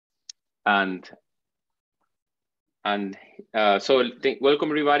And so welcome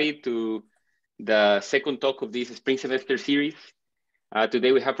everybody to the second talk of this spring semester series.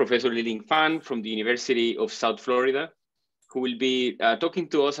 Today we have Professor Lingling from the University of South Florida, who will be talking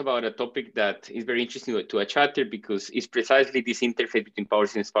to us about a topic that is very interesting to a chatter because it's precisely this interface between power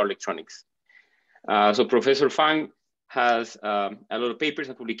systems and power electronics. So Professor Fang has a lot of papers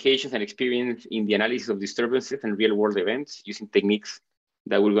and publications and experience in the analysis of disturbances and real world events using techniques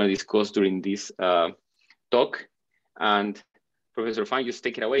that we're going to discuss during this talk. And Professor Fang, just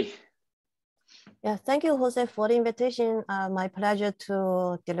take it away. Yeah, thank you, Jose, for the invitation. My pleasure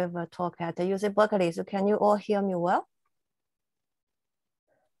to deliver a talk at the UC Berkeley. So can you all hear me well?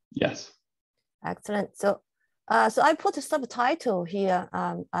 Yes. Excellent. So I put a subtitle here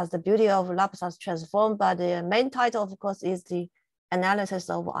as the beauty of Laplace transform, but the main title, of course, is the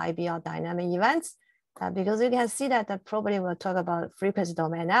analysis of IBR dynamic events, because you can see that I probably will talk about frequency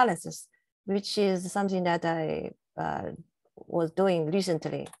domain analysis, which is something that I was doing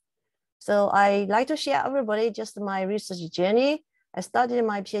recently. So I like to share everybody just my research journey. I started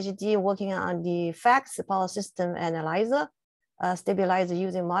my PhD working on the FACS power system analyzer, stabilizer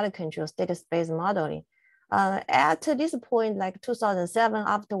using model control, state space modeling. At this point, like 2007,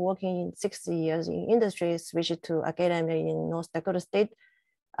 after working 60 years in industry, switched to academia in North Dakota State,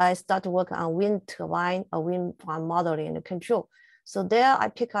 I started working on wind turbine or wind farm modeling and control. So there I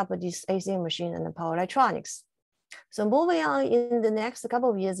pick up this AC machine and the power electronics. So moving on in the next couple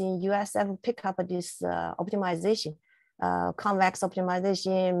of years in US, I will pick up this optimization, convex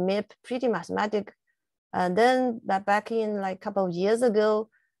optimization, MIP, pretty mathematic. And then back in like a couple of years ago,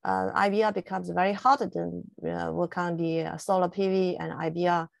 IBR becomes very hot. Then work on the solar PV and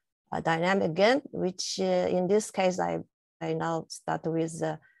IBR dynamic again, which in this case, I now start with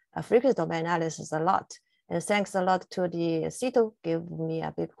a frequency domain analysis a lot. And thanks a lot to the CITO gave me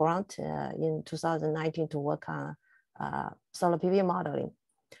a big grant in 2019 to work on solar PV modeling.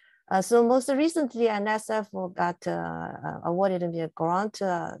 So most recently, NSF got awarded me a grant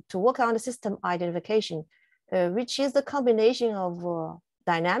to work on the system identification, which is the combination of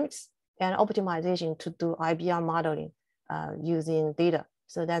dynamics and optimization to do IBR modeling using data.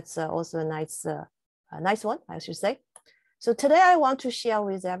 So that's also a nice one, I should say. So today I want to share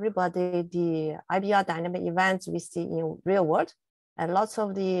with everybody the IBR dynamic events we see in real world, and lots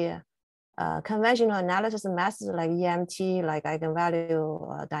of the conventional analysis methods like EMT, like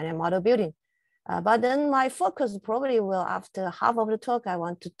eigenvalue dynamic model building. But then my focus probably will, after half of the talk, I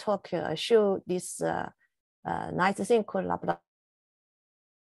want to show this nice thing called Laplace.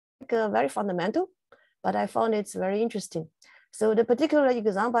 Very fundamental, but I found it's very interesting. So the particular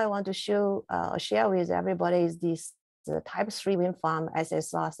example I want to share with everybody is this type 3 wind farm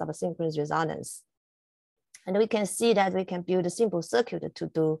SSR subsynchronous resonance. And we can see that we can build a simple circuit to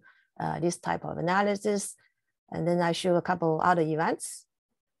do this type of analysis. And then I show a couple other events.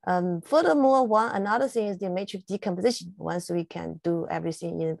 Furthermore, another thing is the matrix decomposition. Once we can do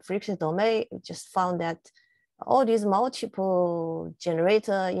everything in frequency domain, we just found that all these multiple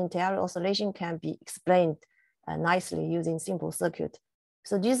generator interior oscillation can be explained nicely using simple circuit.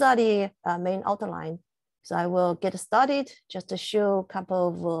 So these are the main outline. So I will get started just to show a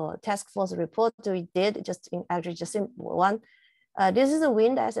couple of task force reports we did, just one. This is a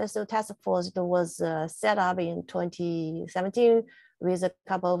wind SSO task force that was set up in 2017 with a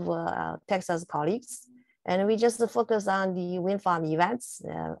couple of Texas colleagues. And we just focus on the wind farm events,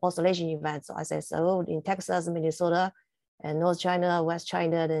 oscillation events, SSO in Texas, Minnesota, and North China, West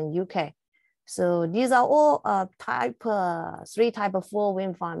China, and UK. So these are all type 3, type 4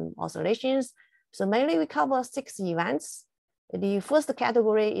 wind farm oscillations. So mainly we cover 6 events. The first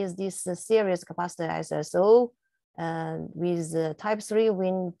category is this series capacitor SSO with type 3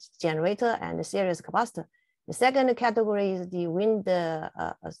 wind generator and the series capacitor. The second category is the weak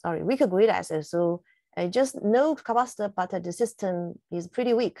grid SSO. Just no capacitor, but the system is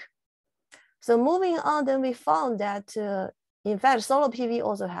pretty weak. So moving on, then we found that in fact, solar PV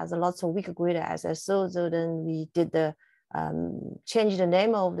also has lots of weak grid SSO. So then we did change the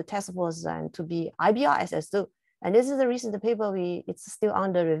name of the task force and to be IBR SSO. And this is a recent paper, it's still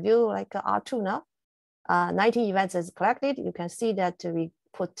under review, like R2 now. 19 events is collected. You can see that we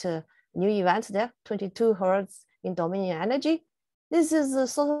put new events there, 22 Hertz in dominion energy. This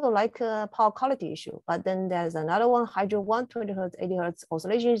is sort of like a power quality issue, but then there's another one, Hydro 1, 20 Hertz, 80 Hertz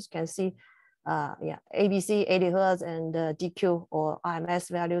oscillations. You can see, ABC 80 Hertz and DQ or RMS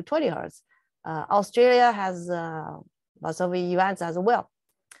value 20 Hertz. Australia has lots of events as well.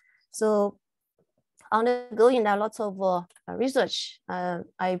 So undergoing lots of research.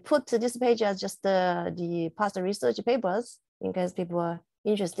 I put this page as just the past research papers in case people are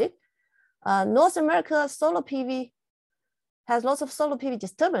interested. North America solar PV has lots of solar PV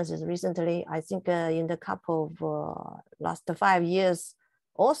disturbances recently. I think in the couple of last 5 years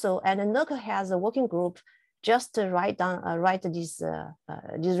also, and NERC has a working group just to write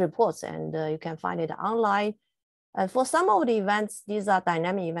these reports, and you can find it online. And for some of the events, these are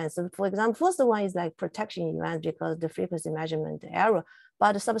dynamic events. So for example, first one is like protection event because the frequency measurement error,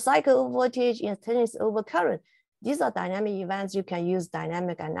 but subcycle voltage, instantaneous over current, these are dynamic events. You can use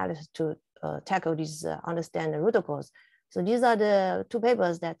dynamic analysis to tackle these, understand the root cause. So these are the 2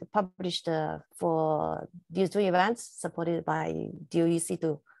 papers that published for these 2 events supported by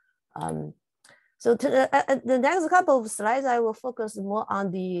DOE-C2. So the next couple of slides, I will focus more on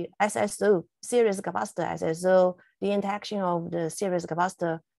the SSO, series capacitor SSO, the interaction of the series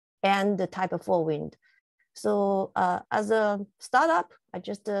capacitor and the type 4 wind. So as a startup, I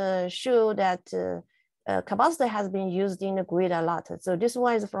just show that capacitor has been used in the grid a lot. So this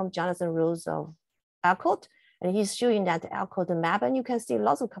one is from Jonathan Rose of Alcott, and he's showing that Alcott map, and you can see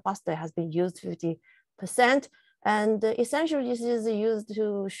lots of capacitor has been used 50%. And essentially, this is used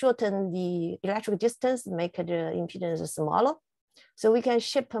to shorten the electric distance, make the impedance smaller. So we can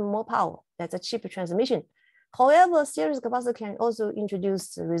ship more power. That's a cheap transmission. However, series capacitor can also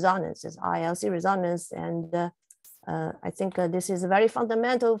introduce resonances, ILC resonance. And I think this is very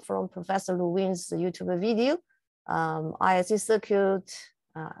fundamental from Professor Lu Win's YouTube video. ILC circuit,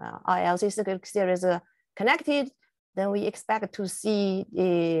 ILC circuit series connected, then we expect to see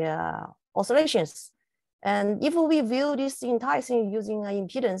the oscillations. And if we view this entire thing using an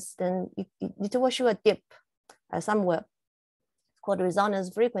impedance, then it will show a dip somewhere called resonance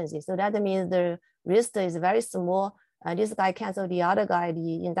frequency. So that means the resistor is very small. This guy cancel the other guy,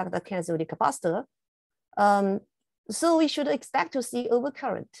 the inductor cancel the capacitor. So we should expect to see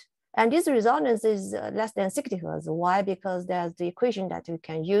overcurrent. And this resonance is less than 60 Hertz. Why? Because there's the equation that we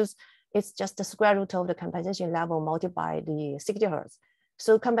can use. It's just the square root of the compensation level multiplied by the 60 Hertz.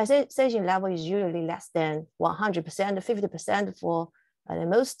 So compensation level is usually less than 100%, 50% for the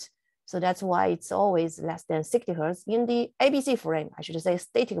most. So that's why it's always less than 60 Hertz in the ABC frame, I should say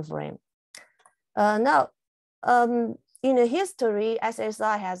static frame. Now, in the history,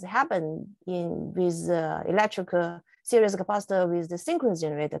 SSI has happened with electrical series capacitor with the synchronous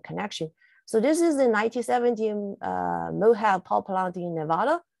generator connection. So this is the 1970 Moab power plant in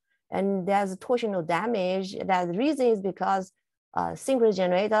Nevada, and there's torsional damage. That reason is because synchronous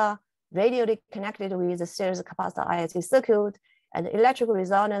generator radially connected with the series capacitor ISC circuit, and electrical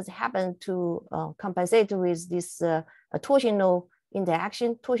resonance happened to compensate with this torsional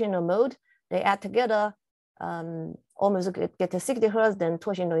interaction, torsional mode. They add together, almost get to 60 Hertz, then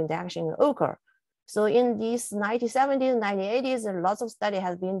torsional interaction occur. So in these 1970s, 1980s, lots of study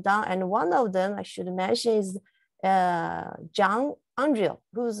has been done. And one of them I should mention is John Andrew,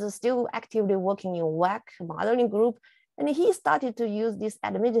 who's still actively working in WAC modeling group. And he started to use this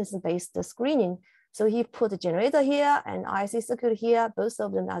admittance-based screening. So he put a generator here and IC circuit here, both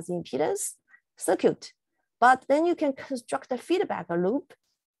of them as impedance circuit. But then you can construct a feedback loop,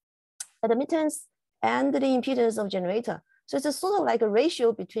 admittance and the impedance of generator. So it's a sort of like a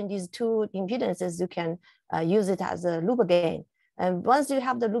ratio between these 2 impedances. You can use it as a loop gain. And once you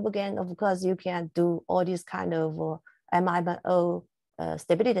have the loop gain, of course, you can do all these kind of MIMO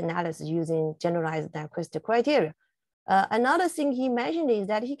stability analysis using generalized Nyquist criteria. Another thing he mentioned is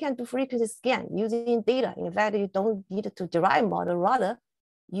that he can do frequency scan using data. In fact, you don't need to derive model, rather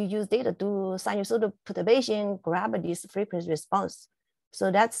you use data to sinusoidal perturbation, grab this frequency response.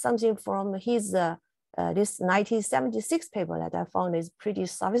 So that's something from his this 1976 paper that I found is pretty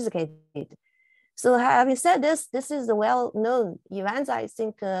sophisticated. So having said this, this is a well-known event. I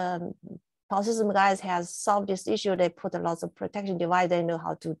think power system guys has solved this issue. They put a lot of protection device. They know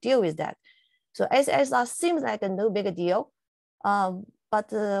how to deal with that. So SSR seems like a no big deal.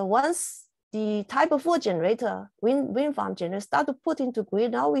 But once the type 4 generator, wind farm generator start to put into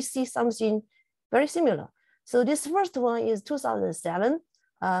grid, now we see something very similar. So this first one is 2007.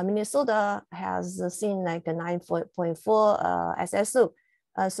 Minnesota has seen like a 9.4 SSO.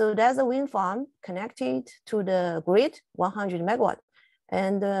 So there's a wind farm connected to the grid, 100 megawatt.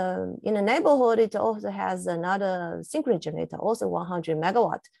 And in the neighborhood, it also has another synchronous generator, also 100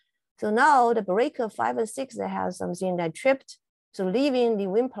 megawatt. So now the breaker 5 and 6, they have something that tripped, so leaving the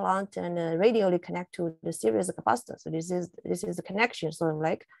wind plant and radially connect to the series capacitor. So this is the connection, sort of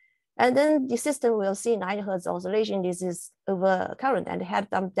like. And then the system will see 9 Hertz oscillation. This is over current and had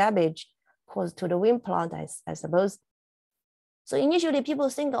some damage caused to the wind plant, I suppose. So initially people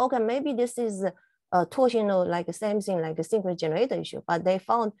think, okay, maybe this is a torsional, like the same thing, like a synchronous generator issue, but they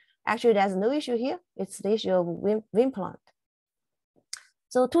found actually there's no issue here. It's the issue of wind plant.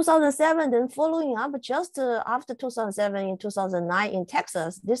 So 2007, then following up just after 2007 in 2009 in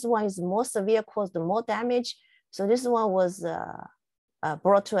Texas, this one is more severe, caused more damage. So this one was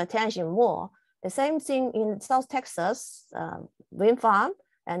brought to attention more. The same thing in South Texas wind farm,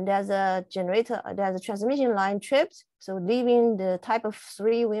 and there's a generator, there's a transmission line tripped. So leaving the type of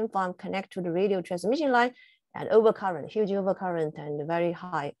 3 wind farm connect to the radio transmission line, and overcurrent, huge overcurrent and very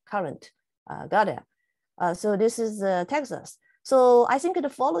high current got there. So this is Texas. So I think the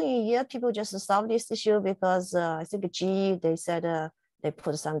following year, people just solved this issue because I think GE, they said they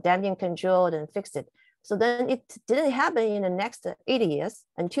put some damping control and fixed it. So then it didn't happen in the next 80 years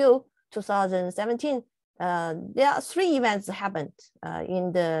until 2017. There are 3 events happened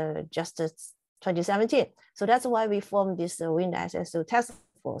in the just 2017. So that's why we formed this wind SSO task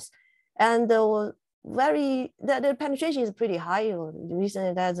force. And the penetration is pretty high.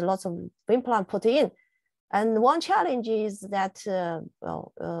 Recently, there's lots of wind plant put in. And one challenge is that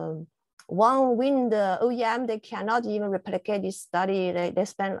one wind OEM, they cannot even replicate this study. They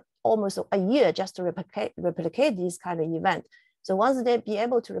spend almost a year just to replicate this kind of event. So once they be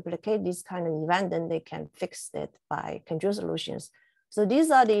able to replicate this kind of event, then they can fix it by control solutions. So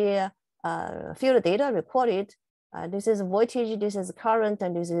these are the field data recorded. This is voltage, this is current,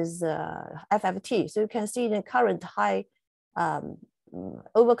 and this is FFT. So you can see the current high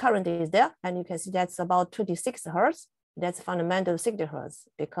overcurrent is there, and you can see that's about 26 hertz. That's fundamental 60 hertz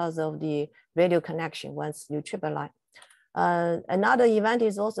because of the radio connection once you trip a line. Another event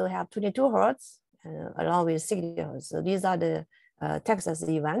is also have 22 hertz along with 60 hertz. So these are the Texas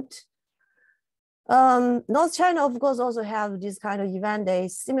event. North China, of course, also have this kind of event. They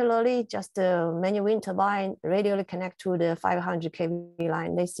similarly just many wind turbine radially connect to the 500 kV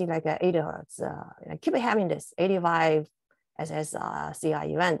line. They see like 80 hertz. Keep having this 85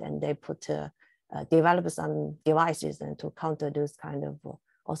 SSCI event, and they put develop some devices and to counter those kind of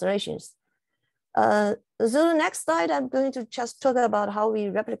oscillations. So the next slide, I'm going to just talk about how we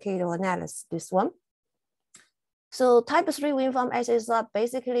replicate or analyze this one. So type 3 wind farm SSR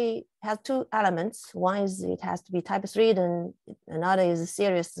basically has 2 elements. One is it has to be type 3, then another is a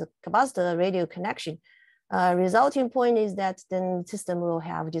series capacitor radio connection. Resulting point is that then system will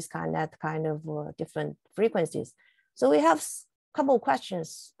have this kind of different frequencies. So we have a couple of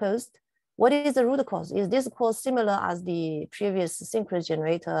questions posed. What is the root cause? Is this cause similar as the previous synchronous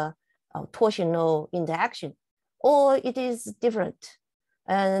generator torsional interaction, or it is different?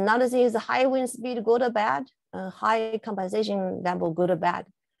 And another thing is the high wind speed, good or bad? High compensation level, good or bad?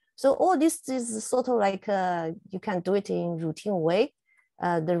 So all this is sort of like you can do it in routine way.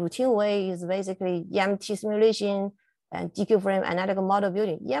 The routine way is basically EMT simulation and DQ frame analytical model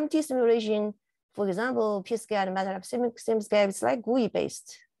building. EMT simulation, for example, P-scale and MATLAB SimScale, it's like GUI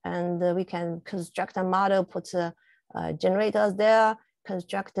based. And we can construct a model, put generators there,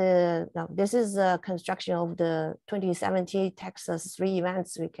 construct, this is a construction of the 2017 Texas 3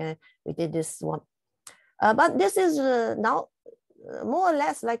 events. We did this one. But this is now more or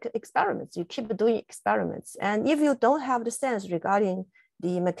less like experiments. You keep doing experiments. And if you don't have the sense regarding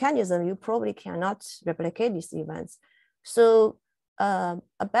the mechanism, you probably cannot replicate these events. So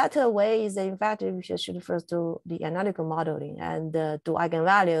a better way is, in fact, we should first do the analytical modeling and do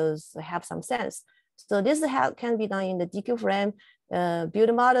eigenvalues, have some sense. So this can be done in the DQ frame, build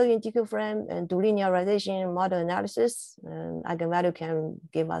a model in DQ frame and do linearization model analysis. And eigenvalue can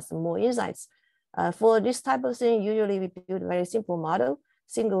give us more insights. For this type of thing, usually we build a very simple model,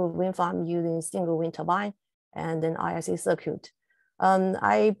 single wind farm using single wind turbine, and then IRC circuit.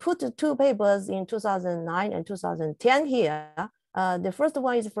 I put 2 papers in 2009 and 2010 here. The first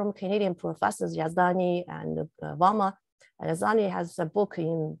one is from Canadian professors Yazdani and Varma. Yazdani has a book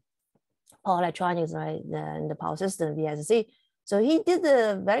in power electronics, right, and the power system, VSC. So he did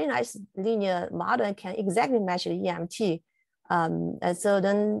a very nice linear model and can exactly match the EMT. And so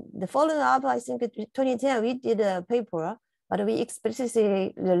then the following up, I think in 2010, we did a paper, but we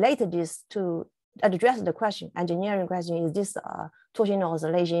explicitly related this to address the question, engineering question, is this torsional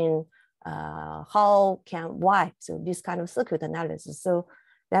oscillation? Why? So this kind of circuit analysis. So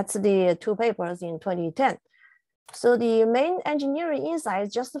that's the 2 papers in 2010. So the main engineering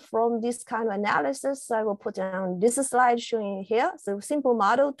insights just from this kind of analysis, I will put down this slide showing here. So simple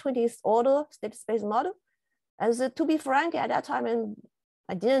model, 20th order state space model. And so to be frank, at that time,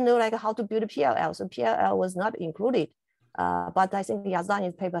 I didn't know like how to build a PLL. So PLL was not included, but I think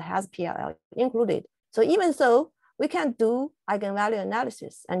Yazdani's paper has PLL included. So even so, we can do eigenvalue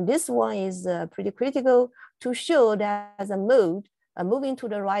analysis. And this one is pretty critical to show that as a mode, moving to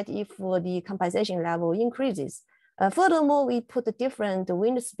the right if the compensation level increases. Furthermore, we put a different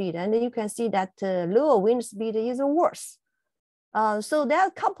wind speed, and you can see that lower wind speed is worse. So there are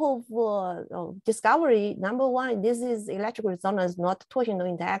a couple of discovery. Number one, this is electrical resonance, not torsional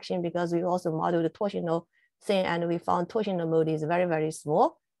interaction, because we also modeled the torsional thing, and we found torsional mode is very, very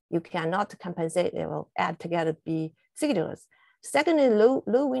small. You cannot compensate, add together be signals. Secondly, low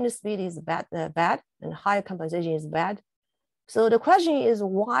wind speed is bad, and high compensation is bad. So the question is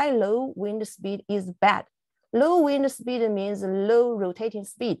why low wind speed is bad? Low wind speed means low rotating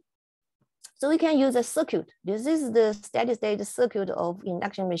speed. So we can use a circuit. This is the steady state circuit of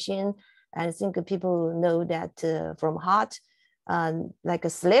induction machine. And I think people know that from heart, like a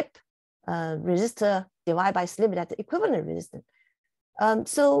slip, resistor divided by slip, that's equivalent resistance.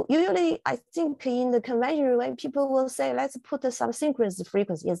 So usually I think in the conventional way, people will say, let's put a subsynchronous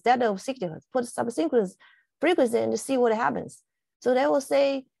frequency instead of 60 Hertz, put subsynchronous frequency and see what happens. So they will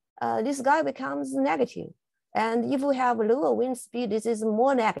say, this guy becomes negative. And if we have lower wind speed, this is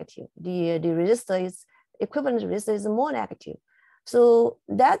more negative. The resistor is equivalent resistor is more negative. So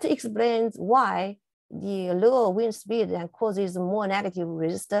that explains why the lower wind speed then causes more negative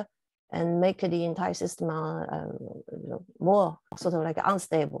resistor and make the entire system more sort of like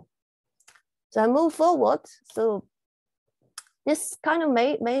unstable. So I move forward. So this kind of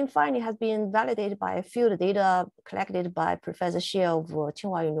main finding has been validated by a field data collected by Professor Xie of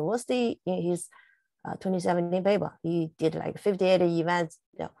Tsinghua University in his 2017 paper. He did like 58 events.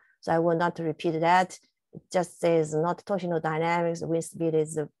 So I will not repeat that. It just says not torsional dynamics, wind speed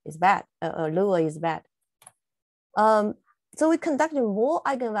is bad, lower is bad. So we conducted more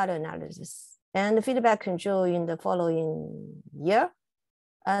eigenvalue analysis and feedback control in the following year.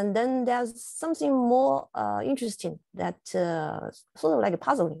 And then there's something more interesting that sort of like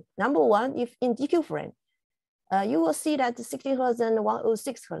puzzling. Number one, if in DQ frame, you will see that 60 Hertz and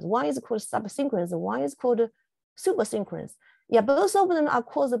 106 Hertz, one is called subsynchronous, one is called supersynchronous. Yeah, both of them are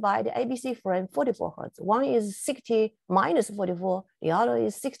caused by the ABC frame 44 Hertz. One is 60 minus 44, the other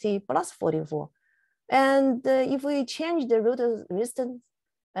is 60 plus 44. And if we change the rotor resistance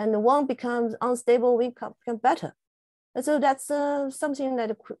and one becomes unstable, we become better. And so that's something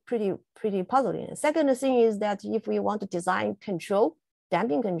that pretty puzzling. Second thing is that if we want to design control,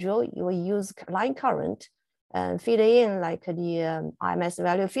 damping control, you will use line current and feed in like the IMS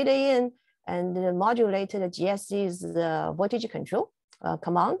value, feed in and modulate the GSC's voltage control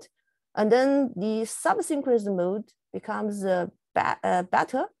command. And then the subsynchronous mode becomes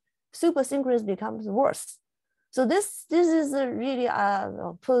better, supersynchronous becomes worse. So this is really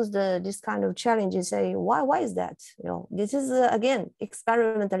posed this kind of challenge and say, why is that? This is again,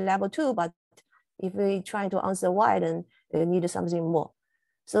 experimental level 2, but if we try to answer why, then we need something more.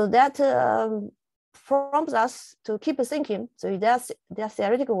 So that prompts us to keep thinking. So there's a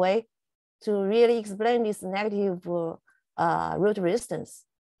theoretical way to really explain this negative root resistance.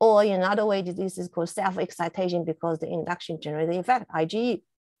 Or in another way, this is called self-excitation because the induction generates the effect, IGE.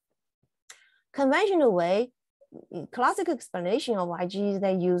 Conventional way, classical explanation of IGE,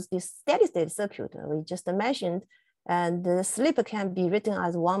 they use this steady state circuit we just mentioned, and the slip can be written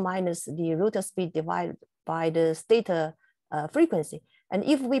as 1 minus the rotor speed divided by the stator frequency. And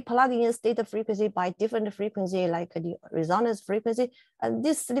if we plug in stator frequency by different frequency, like the resonance frequency,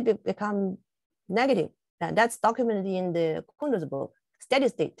 this slip becomes negative. And that's documented in the Kunder's book, steady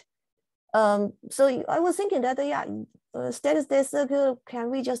state. So I was thinking that, steady state circuit, can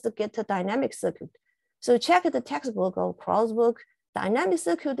we just get a dynamic circuit? So check the textbook or crossbook. Dynamic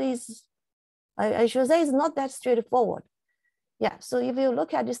circuit is, I should say, is not that straightforward. Yeah, so if you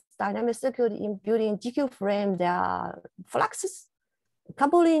look at this dynamic circuit in building DQ frame, there are fluxes,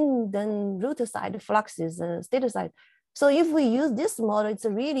 coupling, then rotor side fluxes and stator side. So if we use this model, it's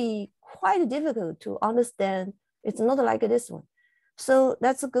really quite difficult to understand. It's not like this one. So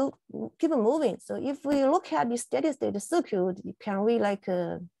let's go keep moving. So if we look at the steady state circuit, can we like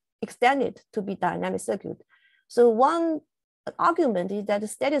extend it to be dynamic circuit? So one argument is that the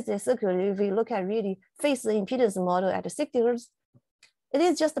steady state circuit, if we look at really phase impedance model at 60 Hertz, it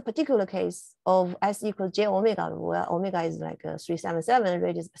is just a particular case of S equals J omega, where omega is like 377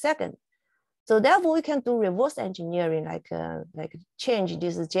 radians per second. So therefore we can do reverse engineering, like change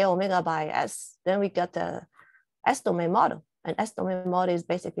this J omega by S, then we get a S domain model. And S domain model is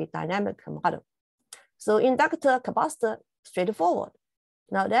basically dynamic model. So inductor, capacitor, straightforward.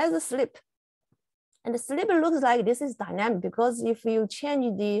 Now there's a slip. And the slip looks like this is dynamic because if you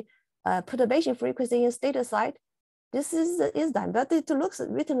change the perturbation frequency in stator side, this is dynamic, but it looks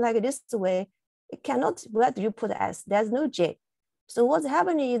written like this way. It cannot, where do you put S? There's no J. So what's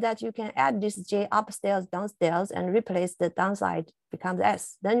happening is that you can add this J upstairs, downstairs, and replace the downside becomes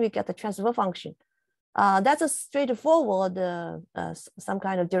S. Then we get the transfer function. That's a straightforward some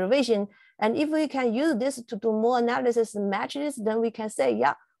kind of derivation. And if we can use this to do more analysis and match this, then we can say,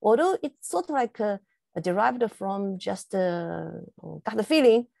 yeah, although it's sort of like derived from just gut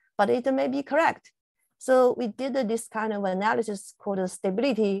feeling, but it may be correct. So we did this kind of analysis called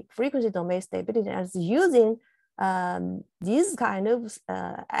stability, frequency domain stability, as using these kind of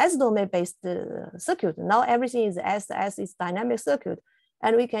S domain based circuit. Now everything is S is dynamic circuit.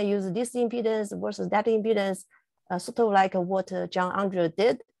 And we can use this impedance versus that impedance, sort of like what John Andrew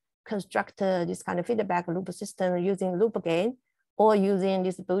did, construct this kind of feedback loop system using loop gain, or using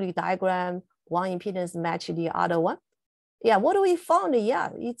this Berkeley diagram, one impedance match the other one. Yeah, what we found, yeah,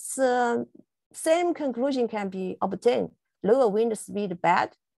 it's same conclusion can be obtained. Lower wind speed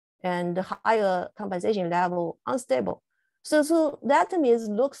bad, and higher compensation level unstable. So that means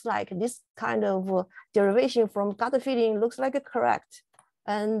looks like this kind of derivation from gut feeling looks like correct.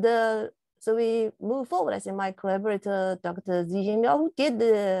 And so we move forward. I think my collaborator, Dr. Zijinmiao, who did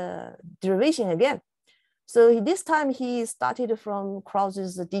the derivation again. So this time he started from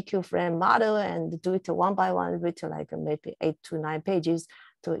Krause's DQ frame model and do it one by one, written like maybe 8 to 9 pages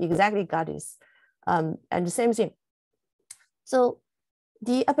to exactly get this. And the same thing. So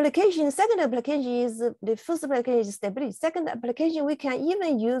the application, second application is, the first application is stability. Second application, we can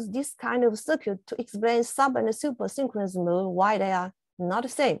even use this kind of circuit to explain sub and super synchronous mode, why they are not the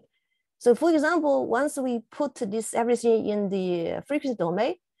same. So for example, once we put this everything in the frequency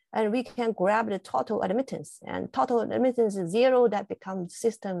domain, and we can grab the total admittance, and total admittance is 0, that becomes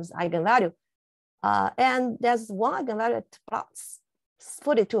system's eigenvalue. And there's one eigenvalue at plus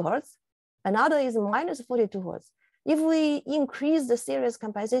 42 Hertz, another is minus 42 Hertz. If we increase the series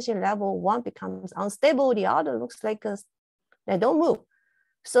compensation level, one becomes unstable, the other looks like they don't move.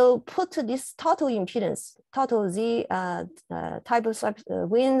 So put this total impedance, total Z type of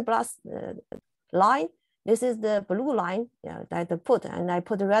wind plus line. This is the blue line, yeah, that I put, and I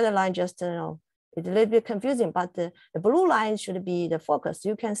put the red line just, it's a little bit confusing, but the blue line should be the focus.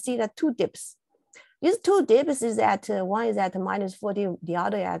 You can see that 2 dips. These 2 dips is at, one is at minus 40, the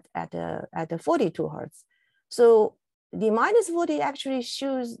other at 42 Hertz. So the minus 40 actually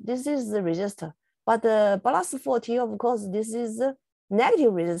shows this is the resistor, but the plus 40, of course, this is a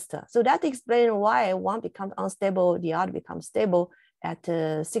negative resistor. So that explains why one becomes unstable, the other becomes stable at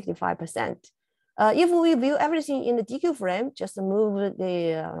 65%. If we view everything in the DQ frame, just move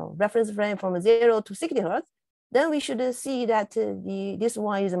the reference frame from 0 to 60 Hertz, then we should see that this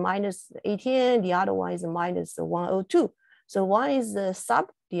one is minus 18, the other one is minus 102. So one is sub,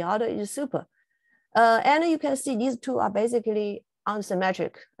 the other is super. And you can see these two are basically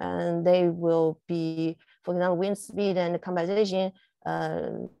unsymmetric, and they will be, for example, wind speed and compensation.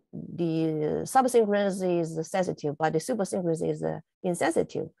 The subsynchronous is sensitive, but the supersynchronous is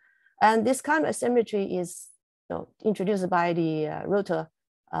insensitive. And this kind of asymmetry is introduced by the rotor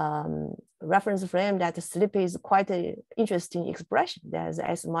reference frame, that slip is quite an interesting expression. There's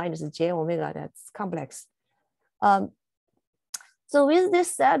S minus J omega, that's complex. So with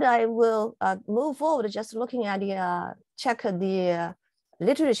this said, I will move forward just looking at the, check the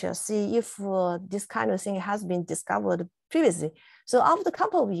literature, see if this kind of thing has been discovered previously. So after a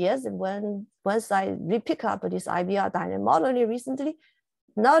couple of years, once I re-pick up this IBR dynamic modeling recently,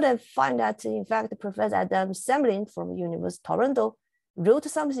 now I find that, in fact, Professor Adam Semlin from University of Toronto wrote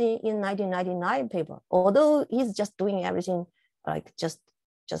something in 1999 paper, although he's just doing everything like just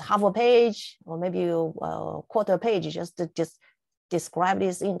half a page or maybe a quarter page, just to describe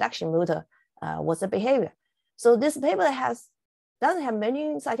this induction motor, what's the behavior. So this paper doesn't have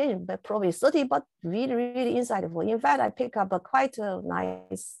many citations, but probably 30, but really, really insightful. In fact, I picked up quite a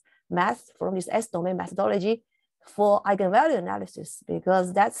nice math from this S-domain methodology for eigenvalue analysis,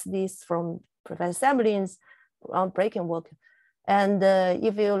 because that's this from Professor Semlin's groundbreaking work. And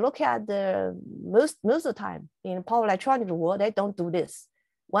if you look at the most of the time in power electronics world, they don't do this.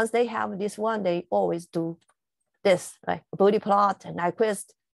 Once they have this one, they always do this, like Bode plot and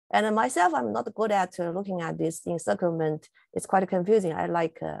Nyquist. And myself, I'm not good at looking at this encirclement. It's quite confusing. I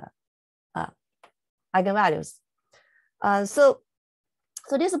like eigenvalues.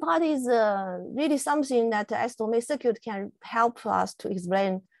 So this part is really something that the S-domain circuit can help us to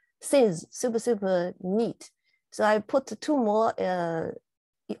explain things super neat. So I put 2 more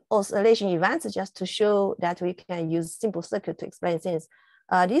oscillation events just to show that we can use simple circuit to explain things.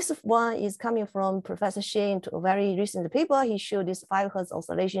 This one is coming from Professor Shane to a very recent paper. He showed this 5 Hertz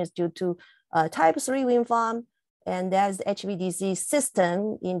oscillation is due to type 3 wind farm, and there's the HVDC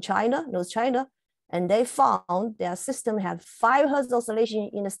system in China, North China. And they found their system had 5 Hertz oscillation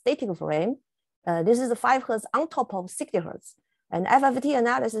in a static frame. This is 5 Hertz on top of 60 Hertz. And FFT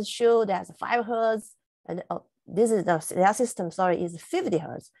analysis showed that 5 Hertz and this is their system, sorry, is 50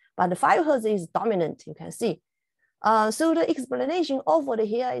 hertz, but the 5 hertz is dominant, you can see. So the explanation offered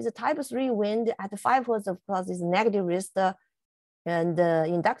here is a type 3 wind at 5 hertz, of course, is negative resistor and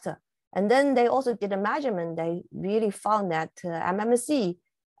inductor. And then they also did a measurement. They really found that MMC,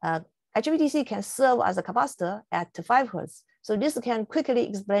 HVDC can serve as a capacitor at 5 hertz. So this can quickly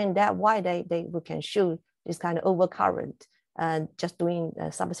explain that why we can show this kind of overcurrent and just doing a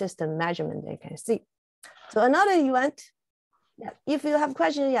subsystem measurement they can see. So another event, yeah, if you have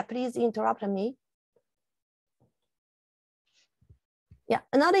questions, yeah, please interrupt me. Yeah,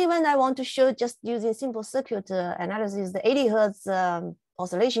 another event I want to show just using simple circuit analysis, the 80 hertz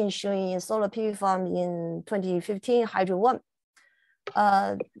oscillation showing solar PV farm in 2015, Hydro 1.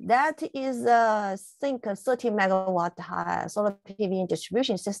 That is, I think, a 30 megawatt solar PV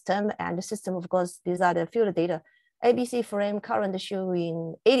distribution system. And the system, of course, these are the field data. ABC frame current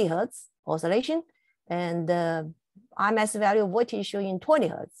showing 80 hertz oscillation, and RMS value voltage showing 20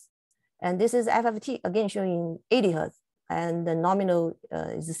 hertz. And this is FFT, again, showing 80 hertz, and the nominal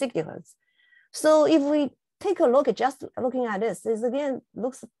is 60 hertz. So if we take a look at just looking at this again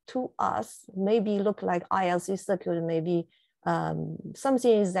looks to us, maybe look like ILC circuit, maybe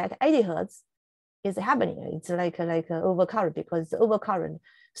something is at 80 hertz is happening. It's like a overcurrent because it's overcurrent.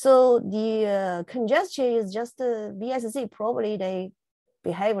 So the congestion is just VSC, probably they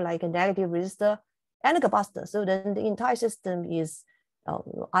behave like a negative resistor and a capacitor. So then the entire system is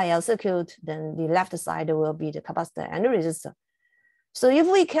IL circuit, then the left side will be the capacitor and the resistor. So if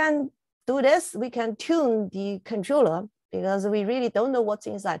we can do this, we can tune the controller because we really don't know what's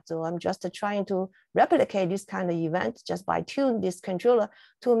inside. So I'm just trying to replicate this kind of event just by tuning this controller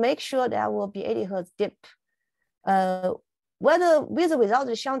to make sure there will be 80 hertz dip. Whether with or without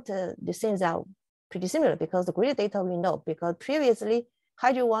the shunt, the things are pretty similar because the grid data we know, because previously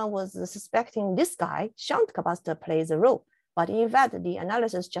Hydro 1 was suspecting this guy, shunt capacitor plays a role. But in fact, the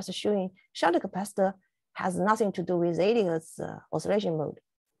analysis just showing shunt capacitor has nothing to do with 80 hertz oscillation mode.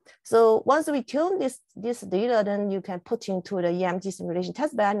 So once we tune this data, then you can put into the EMG simulation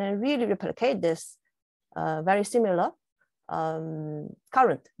testbed and really replicate this very similar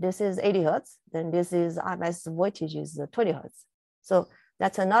current. This is 80 hertz, then this is RMS voltage is 20 hertz. So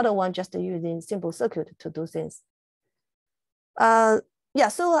that's another one just using simple circuit to do things. Yeah,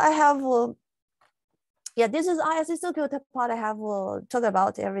 so I have, this is ILC circuit part. I have talked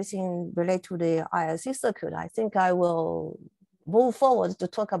about everything related to the ILC circuit. I think I will move forward to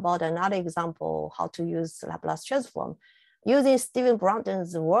talk about another example, how to use Laplace transform. Using Stephen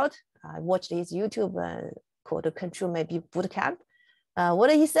Brownton's word, I watched his YouTube called Control Maybe Bootcamp.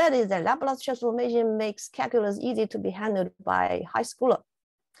 What he said is that Laplace transformation makes calculus easy to be handled by high schooler.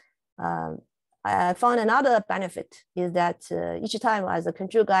 I found another benefit is that each time as a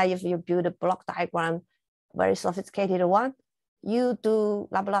control guy, if you build a block diagram, very sophisticated one, you do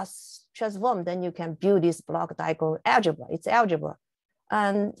Laplace transform, then you can build this block diagram algebra. It's algebra.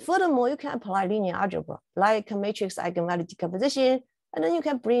 And furthermore, you can apply linear algebra, like matrix eigenvalue decomposition, and then you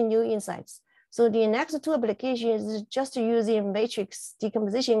can bring new insights. So the next two applications, just using matrix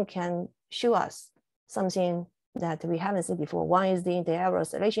decomposition can show us something that we haven't seen before. One is the inter-error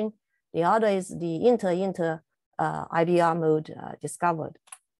oscillation. The other is the inter IBR mode discovered.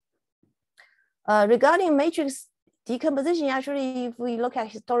 Regarding matrix decomposition, actually, if we look at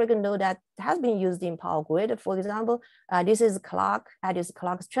historical node that has been used in power grid, for example, this is clock, this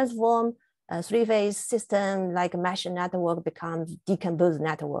clock's transform, three-phase system like mesh network becomes decomposed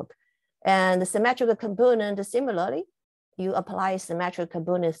network. And the symmetrical component, similarly, you apply symmetric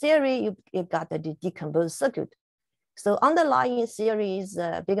component theory, you got the decomposed circuit. So underlying theory is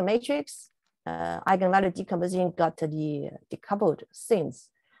big matrix, eigenvalue decomposition got the decoupled things.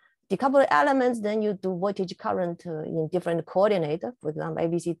 Decoupled elements, then you do voltage current in different coordinate, for example,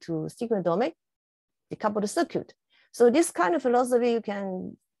 ABC to sequence domain, decoupled circuit. So this kind of philosophy you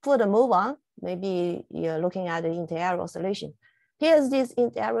can further move on. Maybe you're looking at the inter-error oscillation. Here's this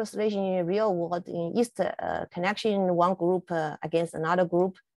inter-error oscillation in real world in East connection, one group against another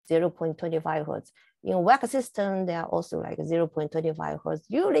group, 0.25 hertz. In WAC system, they are also like 0.25 hertz.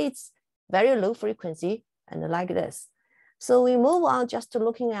 Usually it's very low frequency and like this. So we move on just to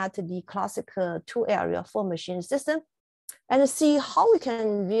looking at the classic two-area four machine system and see how we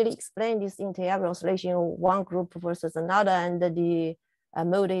can really explain this inter-error oscillation one group versus another, and the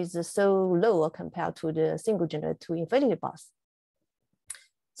mode is so low compared to the single generator to infinity bus.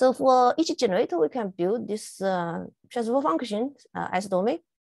 So for each generator, we can build this transfer function as domain.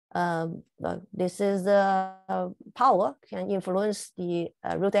 This is power can influence the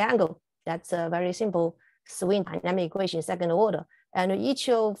root angle. That's a very simple swing dynamic equation, second order. And each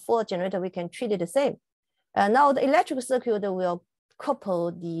of four generator, we can treat it the same. And now the electrical circuit will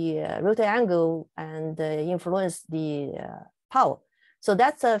couple the rotary angle and influence the power. So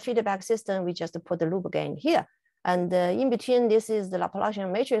that's a feedback system. We just put the loop gain here. And in between, this is the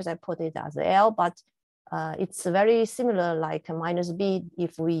Laplacian matrix. I put it as L, but it's very similar like minus B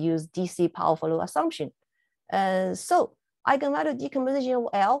if we use DC power flow assumption. So eigenvalue decomposition of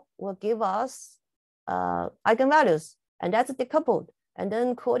L will give us eigenvalues, and that's decoupled. And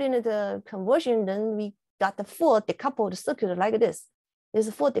then coordinate conversion, then we got the full decoupled circuit like this. This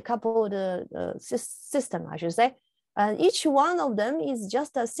is full decoupled system, I should say. And each one of them is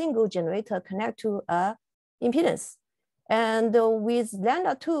just a single generator connect to a impedance. And with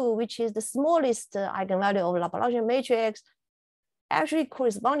lambda 2, which is the smallest eigenvalue of Laplacian matrix, actually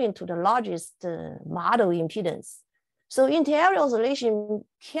corresponding to the largest model impedance. So inter-area oscillation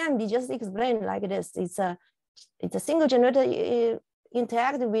can be just explained like this. It's a single generator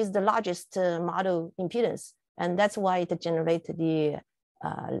interact with the largest model impedance. And that's why it generates the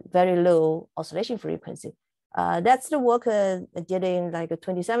very low oscillation frequency. That's the work I did in like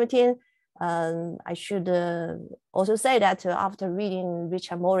 2017. I should also say that after reading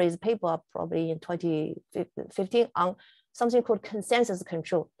Richard Morey's paper, probably in 2015 on something called consensus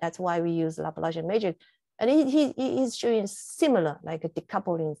control. That's why we use Laplacian matrix. And he's showing similar, like a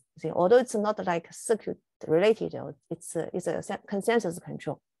decoupling thing, although it's not like circuit related, it's a consensus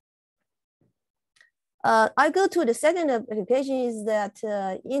control. I go to the second application is that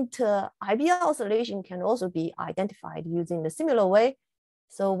inter-IBR oscillation can also be identified using the similar way.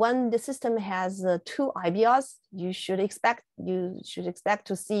 So when the system has two IBRs, you should expect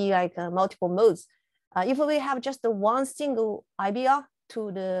to see like multiple modes. If we have just one single IBR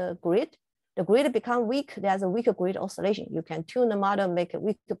to the grid becomes weak. There's a weaker grid oscillation. You can tune the model, make a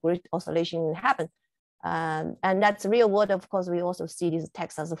weaker grid oscillation happen. And that's real world. Of course, we also see these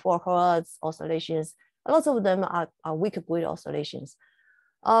Texas 4 Hertz oscillations. Lots of them are weaker grid oscillations.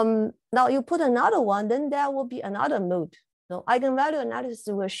 Now you put another one, then there will be another mode. So eigenvalue analysis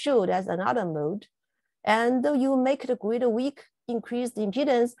will show there's another mode. And you make the grid weak, increase the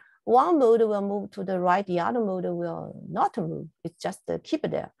impedance. One mode will move to the right, the other mode will not move. It's just keep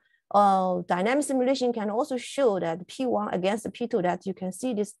it there. Dynamic simulation can also show that P1 against P2, that you can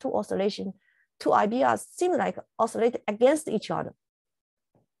see these two oscillation, two IBRs seem like oscillate against each other.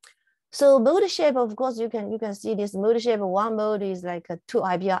 So mode shape, of course, you can see this mode shape. One mode is like a two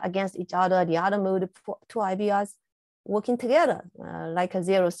IBR against each other. The other mode, two IBRs working together, like a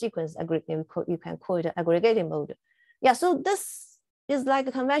zero sequence. You can call it aggregating mode. Yeah, so this is like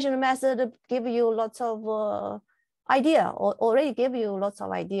a conventional method, give you lots of idea, or already give you lots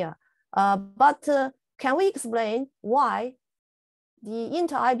of idea. But can we explain why the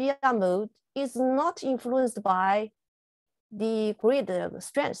inter-IBR mode is not influenced by the grid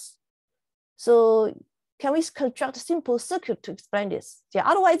strength? So can we construct a simple circuit to explain this? Yeah,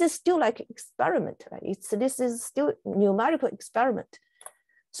 otherwise it's still like experiment, right? This is still numerical experiment.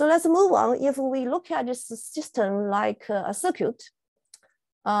 So let's move on. If we look at this system like a circuit,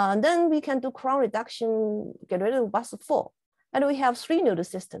 then we can do Coulomb reduction, get rid of bus 4. And we have 3-node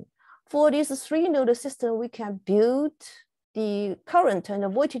system. For this 3-node system, we can build the current and the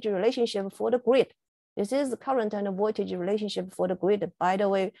voltage relationship for the grid. This is the current and the voltage relationship for the grid. By the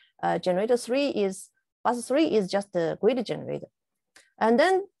way, generator 3 is, bus 3 is just the grid generator. And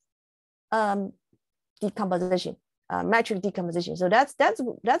then decomposition, matrix decomposition. So that's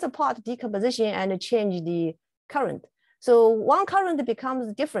a part decomposition and change the current. So one current becomes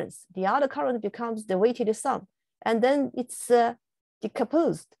the difference. The other current becomes the weighted sum. And then it's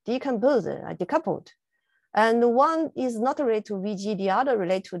decoupled. And one is not related to VG, the other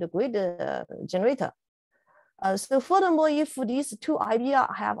related to the grid generator. So furthermore, if these two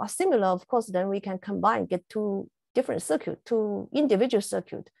IBR have a similar, of course, then we can combine, get two different circuits, two individual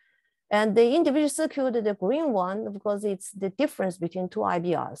circuits. And the individual circuit, the green one, of course, it's the difference between two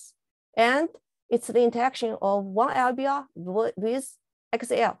IBRs. And it's the interaction of one IBR with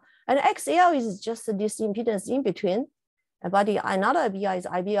XL. And XL is just this impedance in between. But another IBR is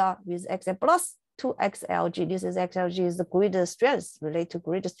IBR with XL plus 2XLG. This is XLG is the grid strength, related to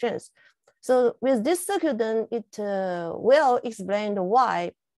grid strength. So with this circuit, then it will explain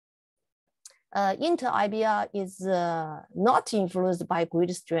why inter-IBR is not influenced by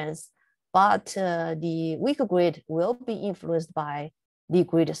grid strength, but the weak grid will be influenced by the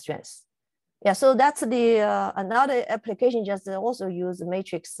grid strength. Yeah, so that's the another application, just also use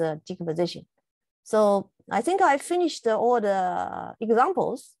matrix decomposition. So I think I finished all the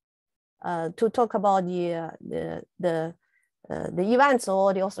examples to talk about the events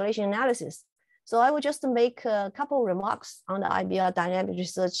or the oscillation analysis. So I will just make a couple of remarks on the IBR dynamic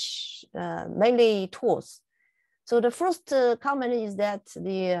research, mainly tools. So the first comment is that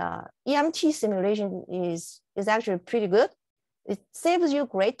the EMT simulation is actually pretty good. It saves you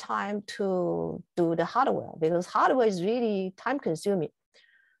great time to do the hardware because hardware is really time consuming.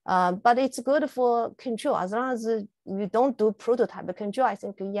 But it's good for control. As long as you don't do prototype control, I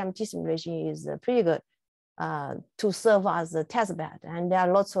think EMT simulation is pretty good to serve as a test bed. And there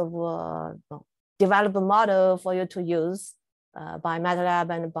are lots of development model for you to use by MATLAB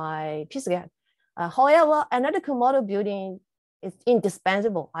and by PSCAD. However, analytical model building is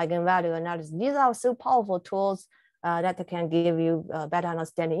indispensable. Eigenvalue analysis. These are so powerful tools that can give you better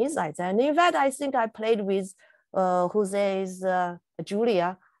understanding insights. And in fact, I think I played with Jose's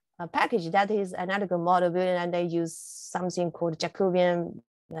Julia package that is analytical model building, and they use something called Jacobian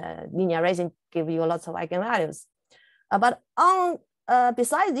linear racing, give you lots of eigenvalues. But on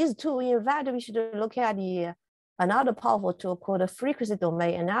besides these two, in fact, we should look at another powerful tool called frequency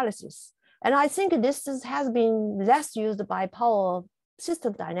domain analysis. And I think this has been less used by power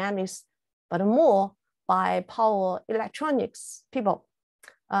system dynamics, but more by power electronics people.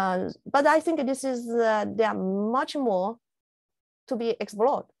 But I think this is, there are much more to be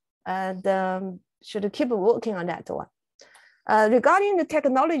explored, and should keep working on that one. Regarding the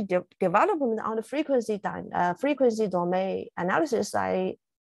technology development on the frequency domain analysis, I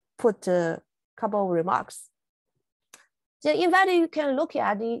put a couple of remarks. So in fact, you can look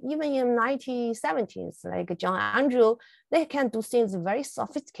at even in 1970s, like John Andrew, they can do things very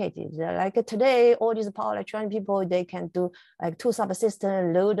sophisticated. Like today, all these power electronic people, they can do like two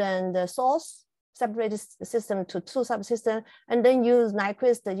subsystems, load and source, separate the system to two subsystems, and then use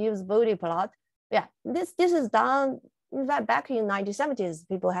Nyquist, use Bode plot. Yeah, this is done. In fact, back in 1970s,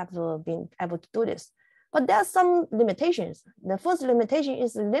 people have been able to do this. But there are some limitations. The first limitation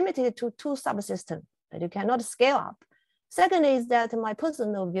is limited to two subsystems that you cannot scale up. Second is that my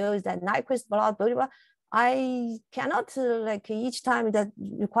personal view is that Nyquist plot, I cannot like each time that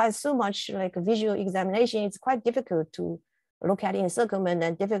requires so much like visual examination, it's quite difficult to look at encirclement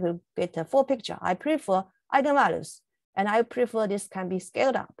and difficult to get a full picture. I prefer eigenvalues, and I prefer this can be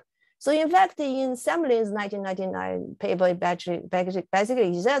scaled up. So in fact, in Semlin's 1999 paper,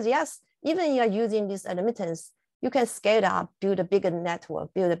 basically it says, yes, even you're using this admittance, you can scale up, build a bigger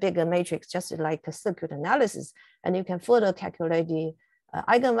network, build a bigger matrix, just like a circuit analysis, and you can further calculate the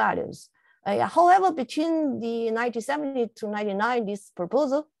eigenvalues. However, between the 1970 to 99, this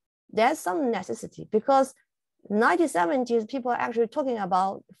proposal, there's some necessity because 1970s, people are actually talking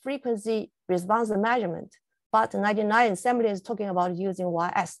about frequency response measurement, but 99 assembly is talking about using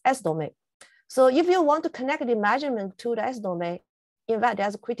S domain. So if you want to connect the measurement to the S domain, in fact,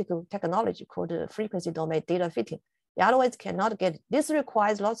 there's a critical technology called the frequency domain data fitting. Otherwise, cannot get it. This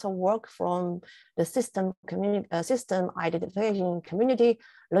requires lots of work from the system identification community.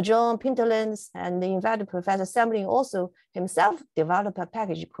 Lejeune, Pinterlens, and in fact, Professor Semling also himself developed a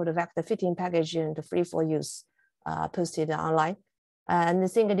package called the vector fitting package and free for use, posted online. And I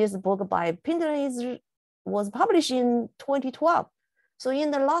think this book by Pinterlens was published in 2012. So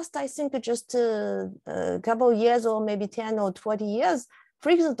in the last, I think just a couple of years or maybe 10 or 20 years,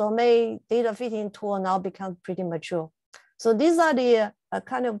 frequency domain data fitting tool now become pretty mature. So these are the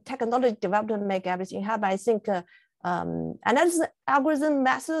kind of technology development make everything happen. I think analysis algorithm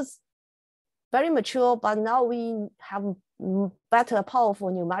methods very mature, but now we have better,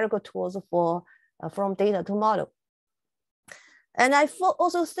 powerful numerical tools for from data to model. And I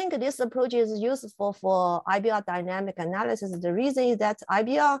also think this approach is useful for IBR dynamic analysis. The reason is that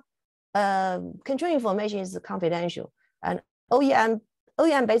IBR control information is confidential, and OEM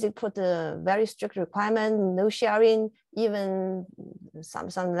basically put a very strict requirement, no sharing, even some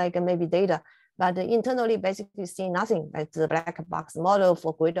like maybe data, but internally basically see nothing. It's a black box model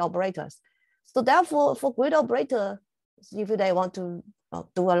for grid operators. So therefore, for grid operator, if they want to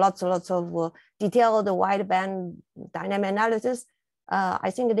do lots of detailed wideband dynamic analysis,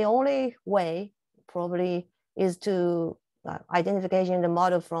 I think the only way probably is to identification the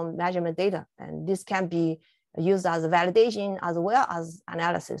model from measurement data, and this can be used as validation as well as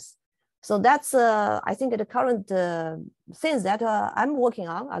analysis. So that's I think the current things that I'm working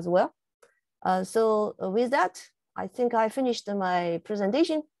on as well. So with that, I think I finished my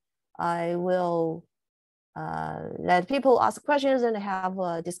presentation. I will let people ask questions and have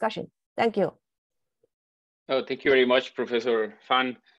a discussion. Thank you. Oh, thank you very much, Professor Fan.